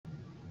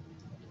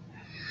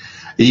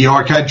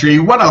Your Country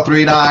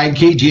 1039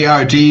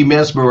 KGRT,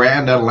 Miss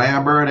Miranda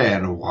Lambert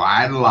and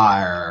White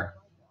Liar.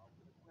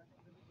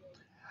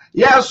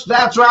 Yes,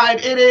 that's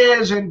right. It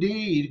is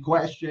indeed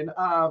question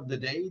of the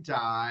day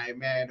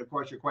time. And of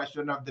course, your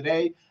question of the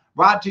day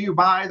brought to you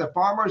by the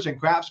Farmers and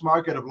Crafts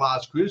Market of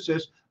Las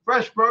Cruces.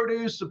 Fresh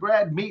produce,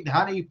 bread, meat,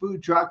 honey,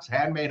 food trucks,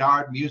 handmade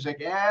art,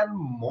 music, and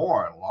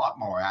more. A lot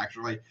more,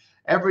 actually.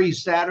 Every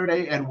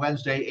Saturday and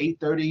Wednesday,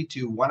 8:30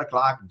 to 1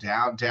 o'clock,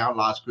 downtown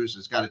Las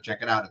Cruces. Got to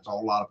check it out. It's a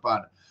whole lot of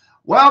fun.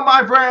 Well,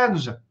 my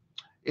friends,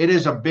 it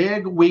is a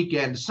big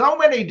weekend. So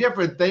many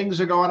different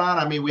things are going on.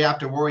 I mean, we have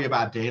to worry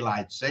about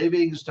daylight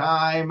savings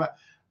time.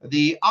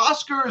 The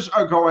Oscars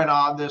are going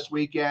on this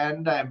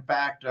weekend. In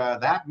fact,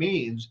 that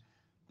means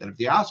that if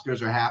the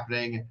Oscars are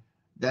happening,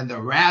 then the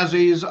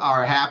Razzies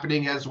are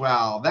happening as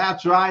well.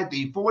 That's right,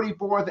 the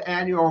 44th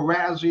annual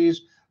Razzies,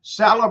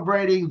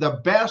 celebrating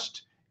the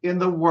best in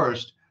the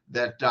worst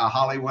that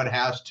Hollywood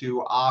has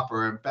to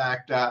offer. In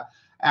fact,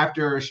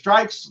 after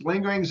strikes,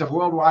 lingerings of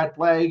worldwide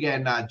plague,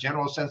 and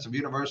general sense of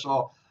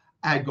universal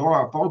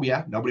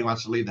agoraphobia, nobody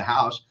wants to leave the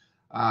house,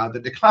 the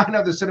decline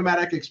of the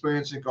cinematic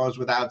experience goes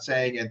without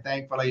saying. And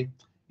thankfully,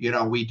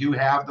 we do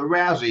have the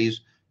Razzies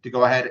to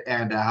go ahead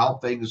and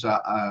help things,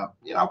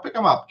 pick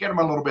them up, get them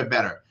a little bit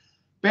better.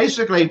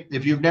 Basically,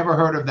 if you've never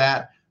heard of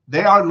that,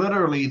 they are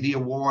literally the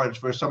awards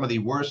for some of the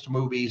worst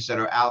movies that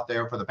are out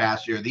there for the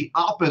past year, the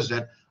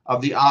opposite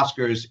of the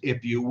Oscars,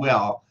 if you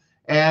will.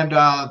 And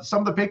some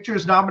of the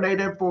pictures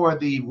nominated for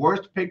the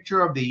worst picture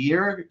of the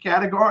year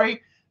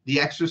category: The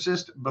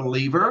Exorcist,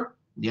 Believer,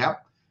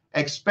 yep,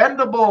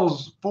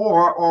 Expendables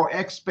 4 or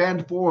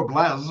Expend 4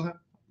 Blaze,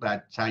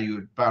 that's how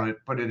you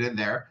put it in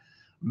there,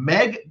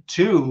 Meg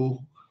 2,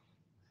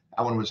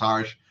 that one was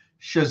harsh,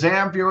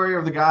 Shazam, Fury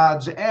of the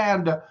Gods,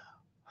 and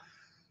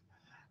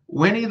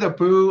Winnie the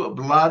Pooh,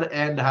 Blood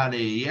and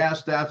Honey.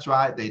 Yes, that's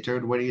right. They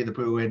turned Winnie the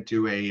Pooh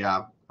into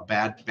a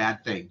bad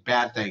thing.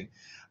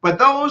 But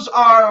those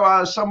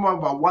are some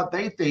of what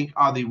they think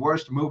are the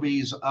worst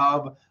movies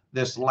of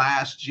this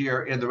last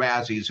year in the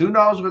Razzies. Who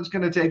knows what's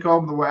going to take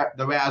home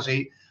the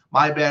Razzie?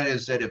 My bet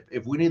is that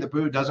if Winnie the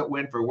Pooh doesn't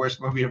win for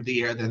worst movie of the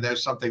year, then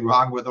there's something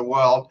wrong with the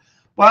world.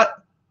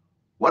 But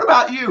what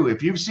about you?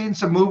 If you've seen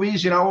some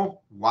movies,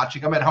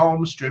 watching them at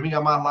home, streaming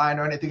them online,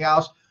 or anything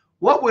else,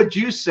 what would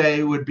you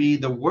say would be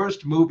the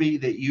worst movie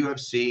that you have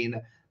seen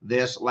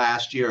this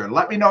last year?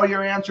 Let me know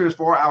your answers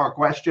for our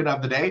question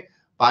of the day.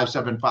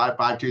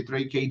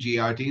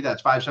 575-523-KGRT.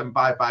 That's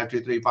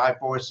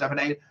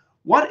 575-523-5478.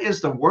 What is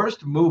the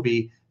worst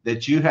movie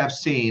that you have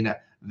seen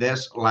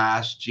this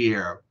last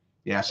year?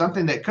 Yeah,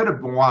 something that could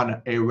have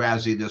won a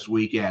Razzie this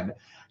weekend.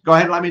 Go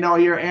ahead and let me know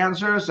your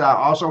answers.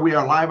 Also, we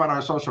are live on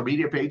our social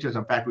media pages.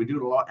 In fact, we do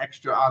a little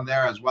extra on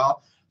there as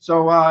well.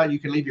 So you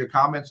can leave your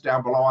comments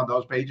down below on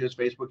those pages: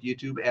 Facebook,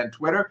 YouTube, and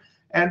Twitter.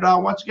 And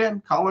once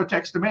again, call or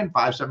text them in,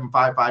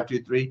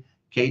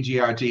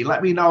 575-523-KGRT.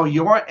 Let me know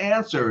your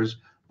answers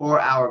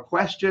for our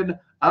question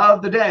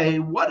of the day.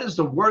 What is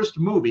the worst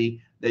movie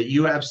that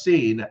you have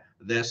seen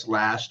this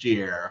last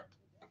year?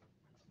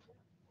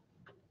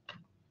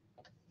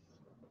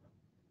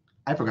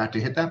 I forgot to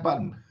hit that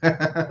button.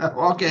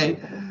 Okay.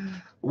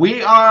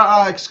 We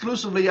are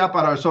exclusively up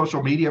on our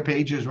social media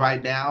pages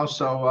right now.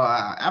 So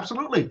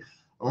absolutely,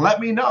 let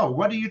me know.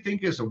 What do you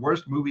think is the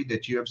worst movie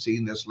that you have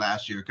seen this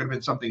last year? It could have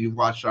been something you've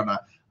watched on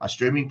a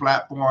streaming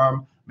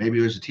platform. Maybe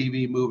it was a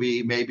TV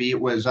movie. Maybe it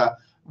was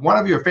one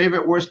of your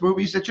favorite worst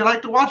movies that you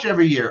like to watch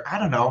every year. I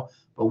don't know.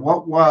 But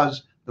what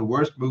was the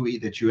worst movie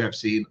that you have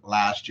seen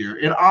last year,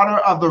 in honor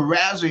of the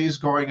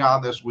Razzies going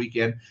on this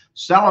weekend,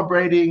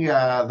 celebrating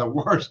the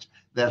worst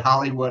that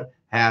Hollywood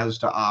has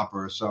to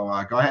offer? So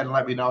go ahead and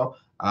let me know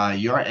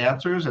your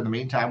answers. In the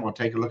meantime, we'll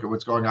take a look at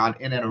what's going on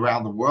in and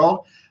around the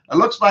world. It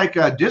looks like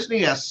Disney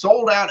has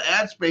sold out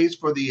ad space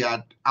for the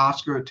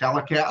Oscar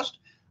telecast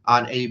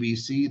on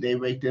ABC. They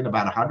raked in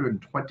about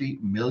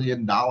 $120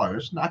 million.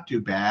 Not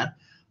too bad.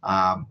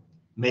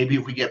 Maybe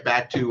if we get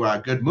back to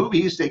good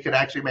movies, they could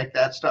actually make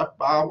that stuff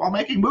while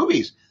making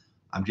movies.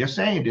 I'm just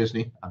saying,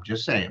 Disney. I'm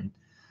just saying.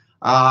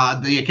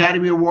 The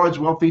Academy Awards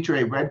will feature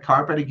a red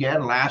carpet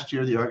again. Last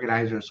year, the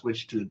organizers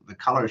switched to the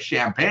color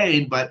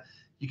champagne, but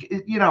you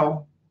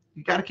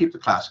got to keep the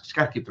classics. You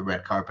got to keep the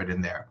red carpet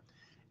in there.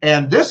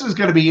 And this is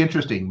going to be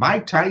interesting.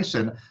 Mike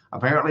Tyson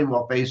apparently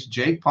will face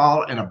Jake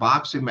Paul in a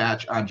boxing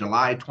match on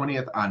July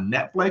 20th on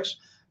Netflix.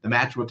 The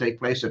match will take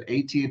place at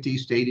AT&T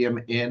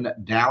Stadium in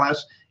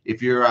Dallas.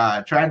 If you're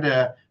trying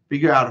to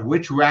figure out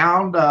which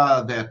round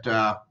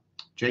that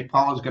Jake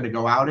Paul is going to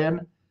go out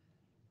in,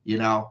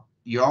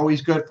 you're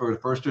always good for the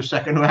first or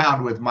second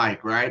round with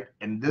Mike, right?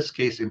 In this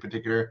case in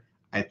particular,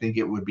 I think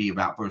it would be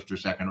about first or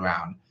second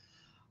round.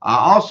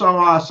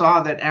 Also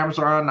saw that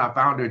Amazon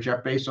founder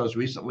Jeff Bezos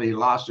recently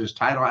lost his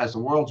title as the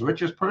world's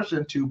richest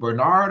person to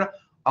Bernard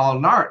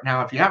Arnault.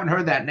 Now, if you haven't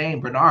heard that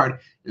name, Bernard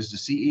is the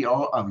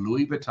CEO of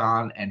Louis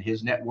Vuitton, and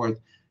his net worth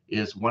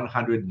is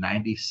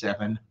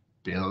 $197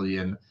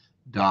 billion.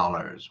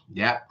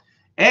 Yeah.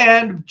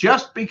 And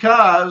just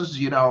because,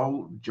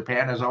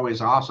 Japan is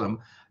always awesome,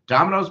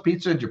 Domino's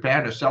Pizza in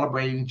Japan are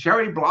celebrating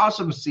cherry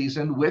blossom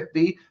season with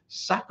the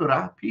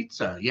Sakura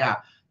Pizza. Yeah,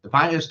 the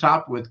pie is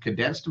topped with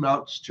condensed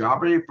milk,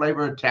 strawberry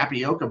flavored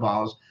tapioca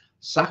balls,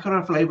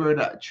 Sakura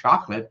flavored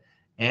chocolate,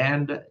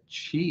 and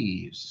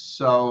cheese.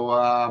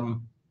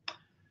 So,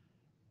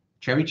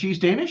 cherry cheese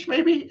Danish,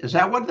 maybe? Is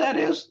that what that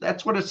is?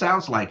 That's what it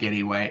sounds like,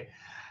 anyway.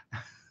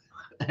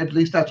 At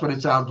least that's what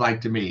it sounds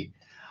like to me.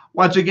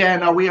 Once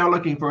again, we are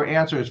looking for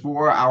answers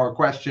for our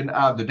question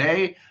of the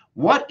day.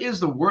 What is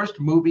the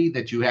worst movie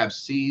that you have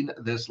seen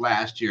this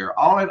last year?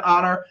 All in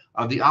honor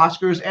of the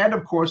Oscars and,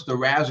 of course, the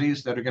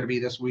Razzies that are going to be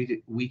this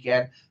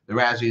weekend. The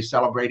Razzies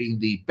celebrating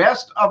the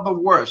best of the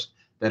worst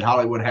that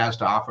Hollywood has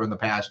to offer in the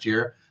past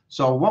year.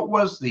 So what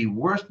was the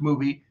worst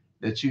movie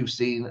that you've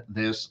seen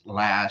this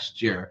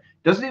last year?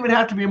 Doesn't even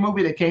have to be a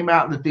movie that came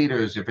out in the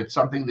theaters. If it's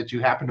something that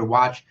you happen to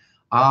watch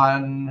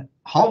on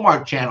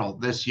Hallmark Channel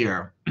this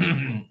year,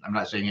 I'm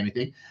not saying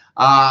anything.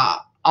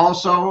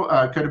 Also,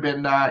 could have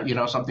been,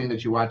 something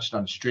that you watched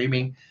on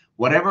streaming.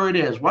 Whatever it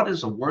is, what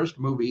is the worst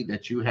movie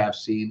that you have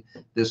seen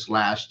this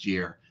last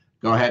year?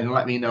 Go ahead and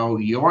let me know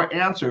your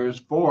answers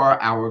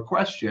for our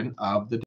question of the day.